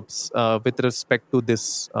startups with respect to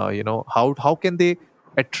this? How can they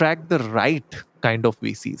attract the right kind of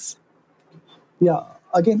VCs? Yeah,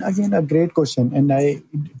 again, a great question, and I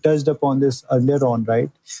touched upon this earlier on, right?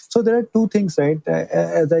 So there are two things, right?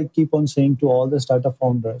 As I keep on saying to all the startup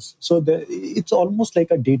founders, so it's almost like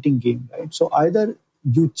a dating game, right? So either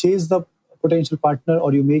you chase the potential partner,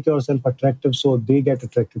 or you make yourself attractive so they get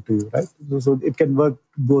attracted to you, right? So it can work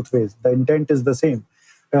both ways. The intent is the same.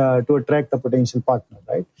 To attract the potential partner,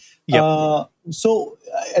 right? Yep. So,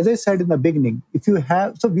 as I said in the beginning, if you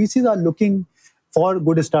have, so VCs are looking for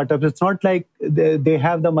good startups. It's not like they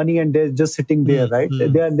have the money and they're just sitting there, right?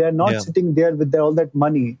 Mm-hmm. They are not Yeah. sitting there with all that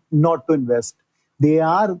money not to invest. They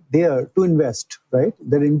are there to invest, right?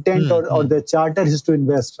 Their intent or Mm-hmm. their charter is to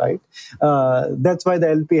invest, right? That's why the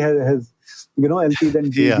LP has LPs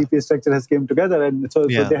and Yeah. GP structure has came together, and so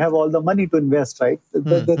Yeah. they have all the money to invest, right?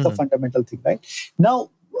 That's the Mm-hmm. fundamental thing, right?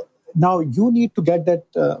 Now you need to get that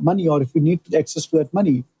money, or if you need access to that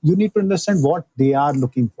money, you need to understand what they are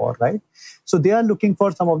looking for, right? So they are looking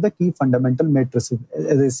for some of the key fundamental matrices,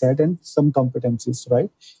 as I said, and some competencies, right?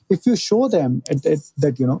 If you show them that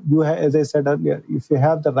as I said earlier, if you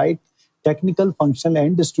have the right technical, functional,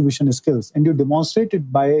 and distribution skills, and you demonstrate it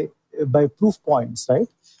by proof points, right?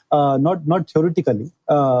 Not theoretically,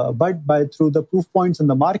 but by through the proof points in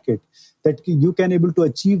the market, that you can able to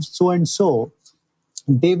achieve so and so,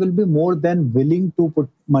 they will be more than willing to put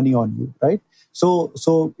money on you, right? So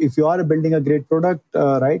if you are building a great product,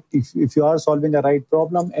 right, if you are solving a right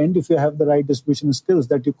problem, and if you have the right distribution skills,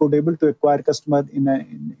 that you could able to acquire customer in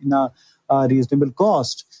a reasonable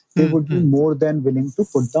cost, they would be Mm-hmm. more than willing to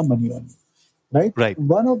put the money on you, right? Right.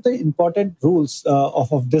 One of the important rules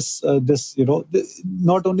of this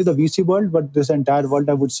not only the VC world, but this entire world,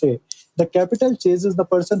 I would say, the capital chases the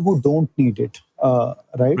person who don't need it,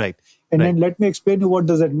 right? Right. And Right. then let me explain you what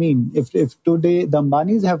does that mean. If today the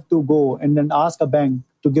monies have to go and then ask a bank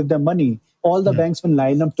to give them money, all the banks will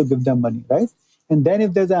line up to give them money, right? And then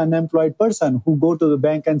if there's an unemployed person who go to the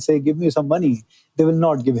bank and say, give me some money, they will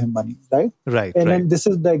not give him money, right? Right, And right. then this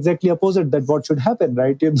is the exactly opposite that what should happen,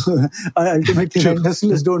 right? Ultimately, the True.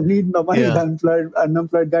 industrialists don't need the money. Yeah. The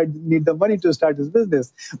unemployed guy need the money to start his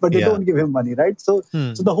business, but they Yeah. don't give him money, right? So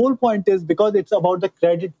Hmm. the whole point is because it's about the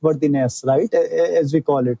credit worthiness, right? As we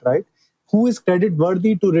call it, right? Who is credit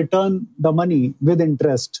worthy to return the money with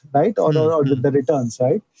interest, right? Hmm. Or with Hmm. the returns,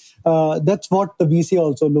 right? That's what the VC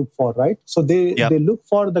also look for, right? So Yep. they look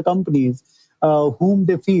for the companies whom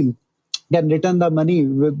they feel can return the money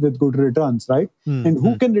with good returns, right? Hmm. And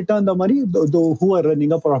who Hmm. can return the money? Who are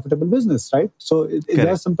running a profitable business, right? So it's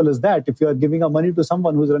Correct. as simple as that. If you are giving a money to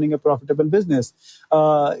someone who's running a profitable business,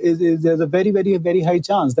 there's a very, very, very high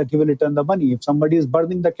chance that he will return the money. If somebody is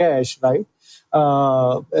burning the cash, right?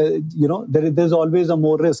 There's always a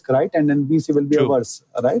more risk, right? And then VC will be a True. worse,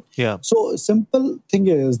 right? Yeah. So simple thing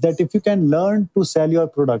is that if you can learn to sell your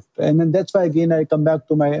product, and then that's why again I come back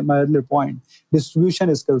to my earlier point,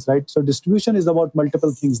 distribution skills, right? So distribution is about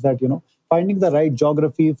multiple things that finding the right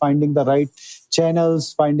geography, finding the right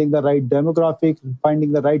channels, finding the right demographic,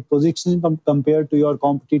 finding the right positioning compared to your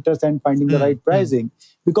competitors, and finding the Hmm. right Hmm. pricing.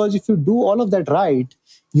 Because if you do all of that right,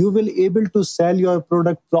 you will able to sell your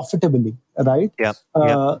product profitably, right? Yep.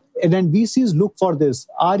 Yep. And then VCs look for this.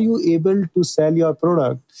 Are you able to sell your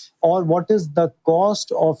product, or what is the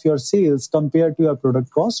cost of your sales compared to your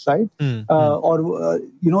product cost, right? Hmm.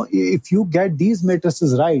 Hmm. If you get these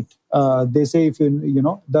matrices right, they say if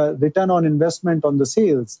the return on investment on the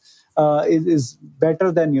sales is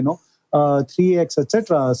better than 3x,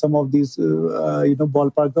 etc. Some of these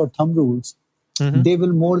ballpark or thumb rules, Mm-hmm. they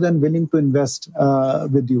will more than willing to invest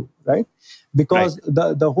with you, right? Right. Because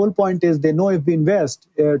the whole point is they know if we invest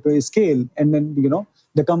to a scale, and then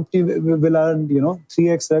the company will earn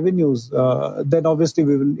 3x revenues, then obviously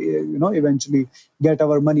we will eventually get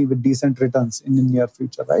our money with decent returns in the near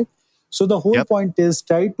future, right? So the whole Yep. point is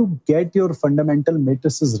try to get your fundamental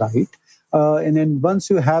matrices right. And then once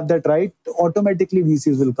you have that right, automatically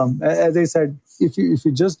VCs will come. As I said, if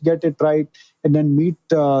you just get it right and then meet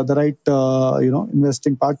the right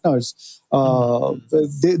investing partners,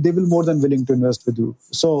 Mm-hmm. they will more than willing to invest with you.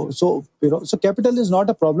 So capital is not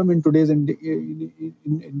a problem in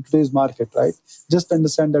in today's market, right? Just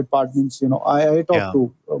understand that part. Means I talk Yeah.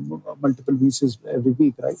 to multiple VCs every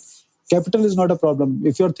week, right? Capital is not a problem.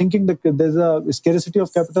 If you're thinking that there's a scarcity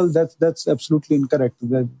of capital, that's absolutely incorrect.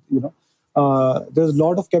 That there's a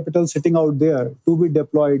lot of capital sitting out there to be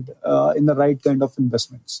deployed in the right kind of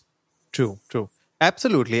investments. True. True.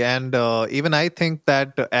 Absolutely. And even I think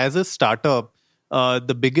that as a startup,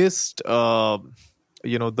 the biggest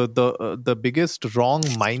the biggest wrong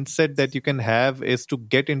mindset that you can have is to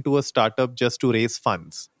get into a startup just to raise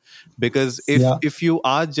funds. Because if Yeah, if you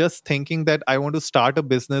are just thinking that I want to start a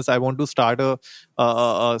business, I want to start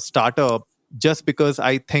a startup just because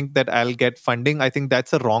I think that I'll get funding, I think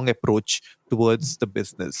that's a wrong approach towards the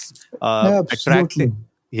business. absolutely.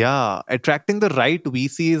 Attracting the right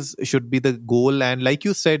VCs should be the goal. And like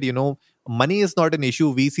you said, money is not an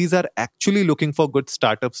issue. VCs are actually looking for good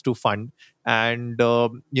startups to fund. And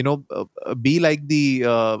be like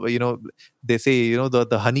they say,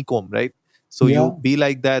 the honeycomb, right? So Yeah, you be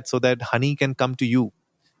like that so that honey can come to you.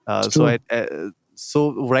 it's uh, so true. I,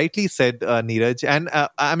 so rightly said, Neeraj. And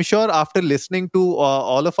I'm sure after listening to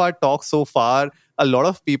all of our talks so far, a lot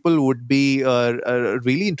of people would be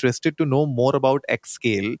really interested to know more about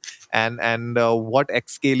Xscale and what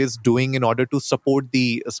Xscale is doing in order to support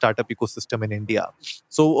the startup ecosystem in India.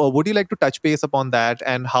 So, would you like to touch base upon that,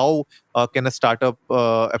 and how can a startup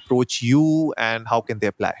approach you, and how can they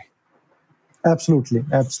apply? Absolutely,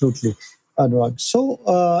 absolutely, Anurag. So,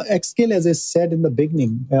 Xscale, as I said in the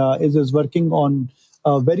beginning, is working on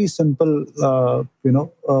a very simple,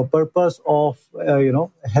 purpose of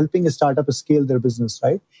helping a startup scale their business,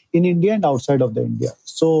 right, in India and outside of the India.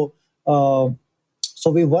 Uh, so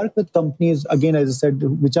we work with companies again, as I said,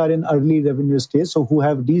 which are in early revenue stage, so who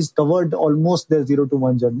have these covered almost their 0 to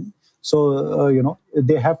 1 journey. So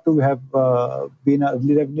they have to have been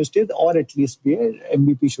early revenue stage, or at least be a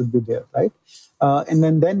MVP should be there, right? And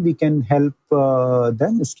then we can help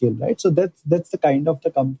them scale, right? So that's the kind of the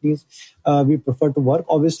companies we prefer to work.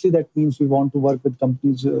 Obviously, that means we want to work with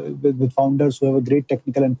companies with founders who have a great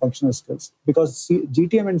technical and functional skills, because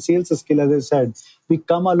GTM and sales skill, as I said, we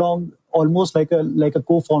come along almost like a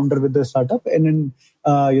co-founder with the startup, and then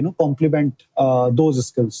complement those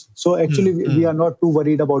skills. So actually, we Hmm. are not too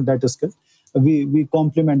worried about that skill. we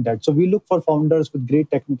complement that. So we look for founders with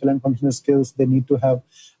great technical and functional skills. They need to have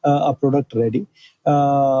a product ready,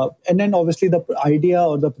 and then obviously the idea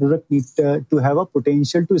or the product needs to have a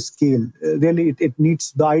potential to scale. Really, it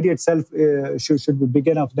needs, the idea itself should be big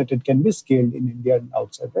enough that it can be scaled in India and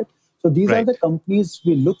outside, right? So these are Right. the companies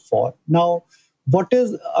we look for. Now, what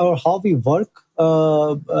is or how we work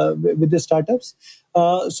with the startups?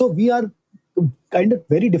 So we are kind of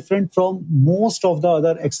very different from most of the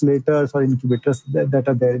other accelerators or incubators that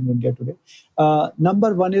are there in India today.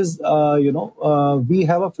 Number one is, we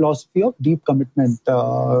have a philosophy of deep commitment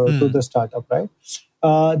to the startup, right?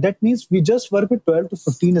 That means we just work with 12 to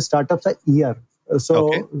 15 startups a year.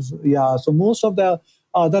 Okay. So most of the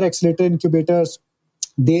other accelerator incubators,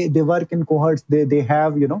 they work in cohorts. They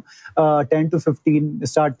have 10 to 15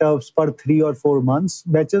 startups per 3 or 4 months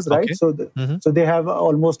batches, right? Okay. Mm-hmm. So they have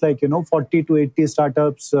almost like 40 to 80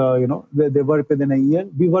 startups. They work within a year.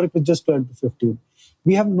 We work with just 12 to 15.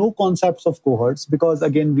 We have no concepts of cohorts because,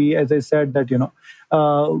 again, we, as I said, that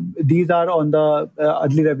these are on the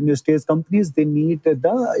early revenue stage companies. They need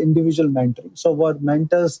the individual mentoring. So our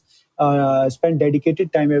mentors spend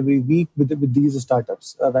dedicated time every week with these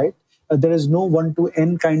startups, right? There is no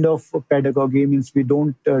one-to-N kind of pedagogy. Means we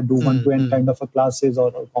don't do one-to-N kind of classes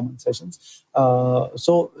or common sessions.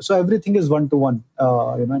 So everything is one-to-one,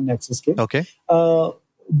 in Nexus scale. Okay.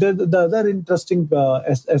 The other interesting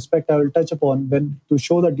aspect I will touch upon, when to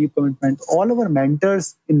show the deep commitment, all of our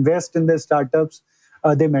mentors invest in their startups.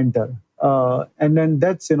 They mentor, and then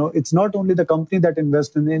that's it's not only the company that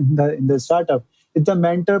invests in the startup. It's the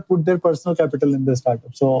mentor put their personal capital in the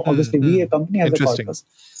startup. So obviously, we a company has a Interesting. corpus.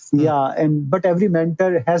 Yeah, but every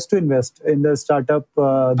mentor has to invest in the startup they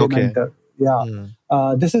Okay. mentor. Yeah,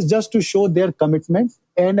 this is just to show their commitment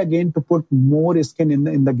and again to put more skin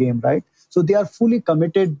in the game, right? So they are fully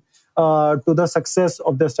committed to the success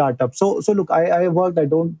of the startup. So look, I worked, I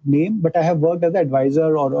don't name, but I have worked as an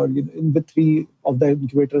advisor or in with 3 of the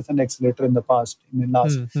incubators and accelerator in the past, in the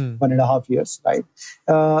last 1.5 years, right?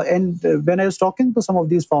 And when I was talking to some of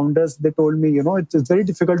these founders, they told me, it's very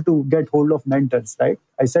difficult to get hold of mentors, right?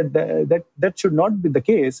 I said that should not be the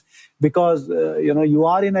case because, you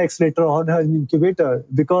are in an accelerator or an incubator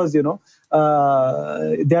because, they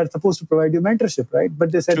are supposed to provide you mentorship, right?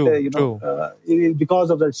 But they said, True. because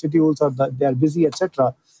of their schedules or they are busy,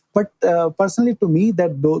 etc. But personally, to me,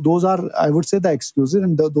 that those are, I would say, the excuses,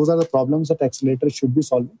 and those are the problems that accelerators should be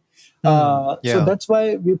solving. So Yeah. that's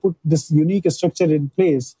why we put this unique structure in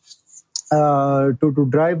place to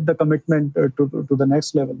drive the commitment to the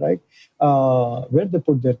next level, right? Where they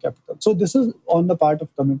put their capital. So this is on the part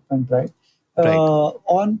of commitment, right? Right.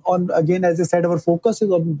 On again, as I said, our focus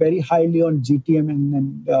is on very highly on GTM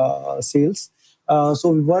and sales. So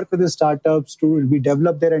we work with the startups we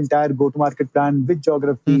develop their entire go-to-market plan, which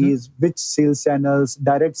geographies, which sales channels,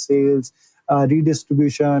 direct sales,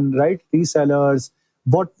 redistribution, right, resellers,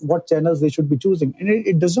 what channels they should be choosing. And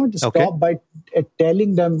it does not stop by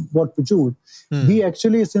telling them what to choose. We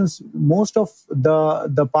actually, since most of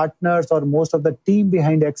the partners or most of the team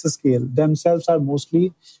behind Accesscale themselves are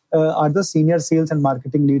mostly are the senior sales and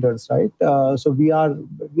marketing leaders, right? So we are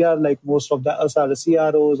like most of us are the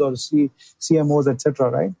CROs or CMOs, etc.,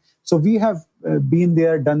 right? So we have been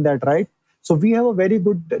there, done that, right? So we have a very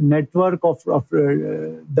good network of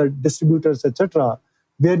the distributors, etc.,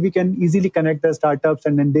 where we can easily connect the startups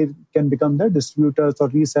and then they can become the distributors or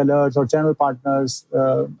resellers or channel partners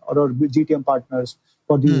or GTM partners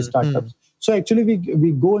for these startups. So actually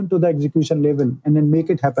we go into the execution level and then make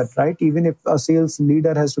it happen, right? Even if a sales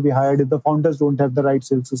leader has to be hired, if the founders don't have the right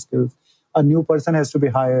sales skills, a new person has to be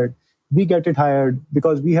hired. We get it hired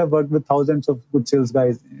because we have worked with thousands of good sales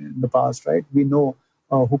guys in the past, right? We know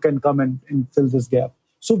who can come and fill this gap.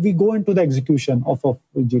 So we go into the execution of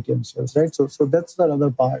GTM sales, right? So that's the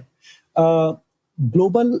other part.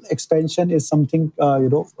 Global expansion is something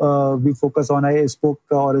we focus on. I spoke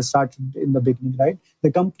or started in the beginning, right?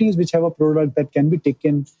 The companies which have a product that can be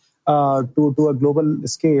taken to a global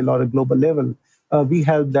scale or a global level, we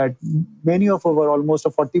help that. Many of our almost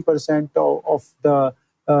 40% of the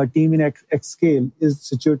team in Xscale is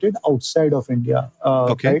situated outside of India,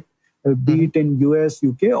 right? Be it in US,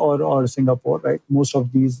 UK, or Singapore, right? Most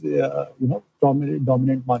of these,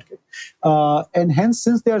 dominant market. And hence,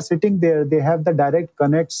 since they are sitting there, they have the direct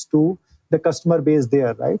connects to the customer base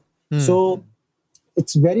there, right? So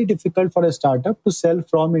it's very difficult for a startup to sell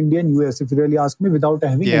from India and US, if you really ask me, without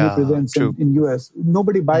having any presence in US.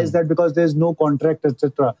 Nobody buys that because there's no contract,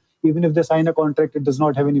 etc. Even if they sign a contract, it does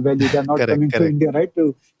not have any value. They're not coming to India, right,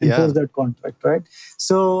 to enforce that contract, right?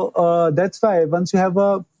 So that's why once you have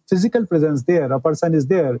a physical presence there, a person is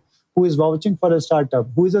there who is vouching for a startup,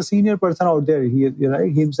 who is a senior person out there. He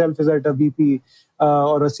himself is at a VP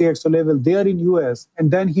or a CXO level there in US,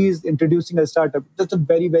 and then he is introducing a startup. That's a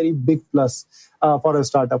very, very big plus for a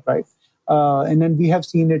startup, right? And then we have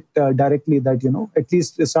seen it directly that, at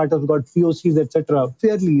least the startups got POCs, etc.,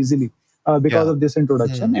 fairly easily because of this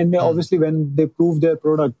introduction. And obviously, when they prove their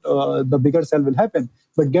product, the bigger sell will happen.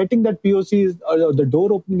 But getting that POC, the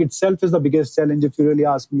door opening itself is the biggest challenge, if you really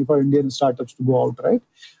ask me, for Indian startups to go out, right?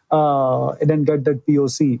 And then get that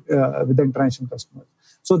POC with the international customers.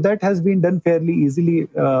 So that has been done fairly easily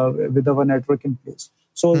with our network in place.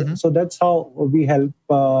 So that's how we help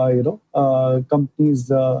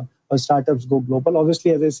companies or startups go global.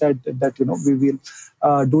 Obviously, as I said, that we will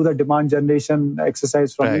do the demand generation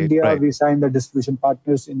exercise from India. Right. We sign the distribution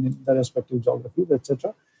partners in the respective geographies,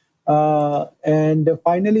 etc. And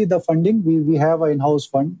finally, the funding. We have an in-house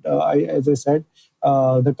fund. As I said,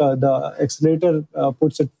 the accelerator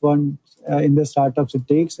puts it fund in the startups it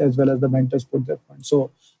takes, as well as the mentors put their fund.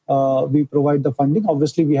 So we provide the funding.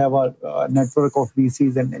 Obviously, we have a network of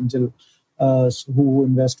VCs and angel who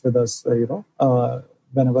invest with us,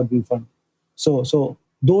 whenever we fund. So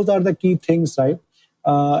those are the key things, right?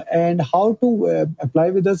 And how to apply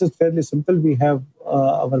with us is fairly simple. We have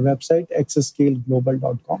our website,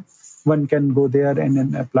 accessscaleglobal.com. One can go there and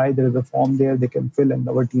then apply. There is a form there they can fill, and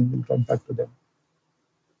our team will come back to them.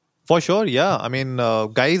 For sure, yeah. I mean,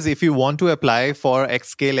 guys, if you want to apply for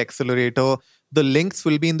Xscale Accelerator, the links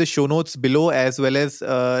will be in the show notes below, as well as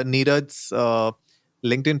Neeraj's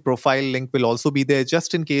LinkedIn profile link will also be there,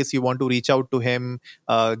 just in case you want to reach out to him,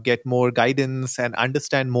 get more guidance and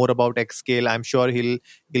understand more about Xscale. I'm sure he'll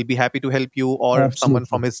be happy to help you, or Absolutely. Someone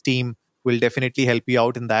from his team will definitely help you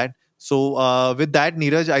out in that. So with that,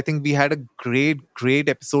 Neeraj, I think we had a great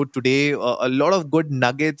episode today. A lot of good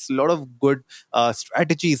nuggets, a lot of good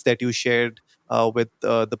strategies that you shared with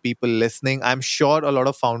the people listening. I'm sure a lot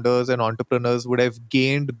of founders and entrepreneurs would have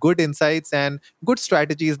gained good insights and good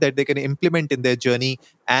strategies that they can implement in their journey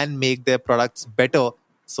and make their products better,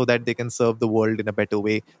 so that they can serve the world in a better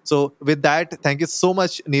way. So with that, thank you so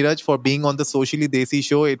much, Neeraj, for being on the Socially Desi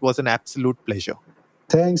show. It was an absolute pleasure.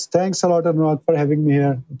 Thanks a lot, Anurag, for having me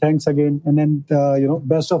here. Thanks again, and then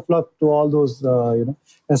best of luck to all those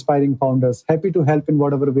aspiring founders. Happy to help in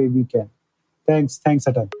whatever way we can. Thanks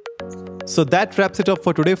a ton. So that wraps it up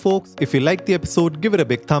for today, folks. If you liked the episode, give it a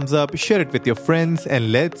big thumbs up, share it with your friends,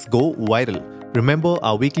 and let's go viral. Remember,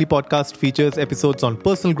 our weekly podcast features episodes on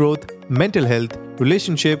personal growth, mental health,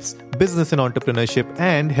 relationships, business and entrepreneurship,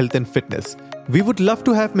 and health and fitness. We would love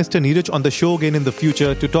to have Mr. Neeraj on the show again in the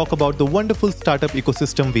future to talk about the wonderful startup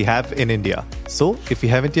ecosystem we have in India. So, if you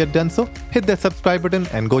haven't yet done so, hit that subscribe button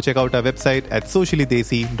and go check out our website at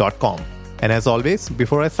sociallydesi.com. And as always,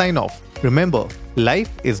 before I sign off, remember, life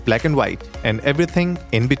is black and white and everything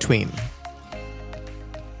in between.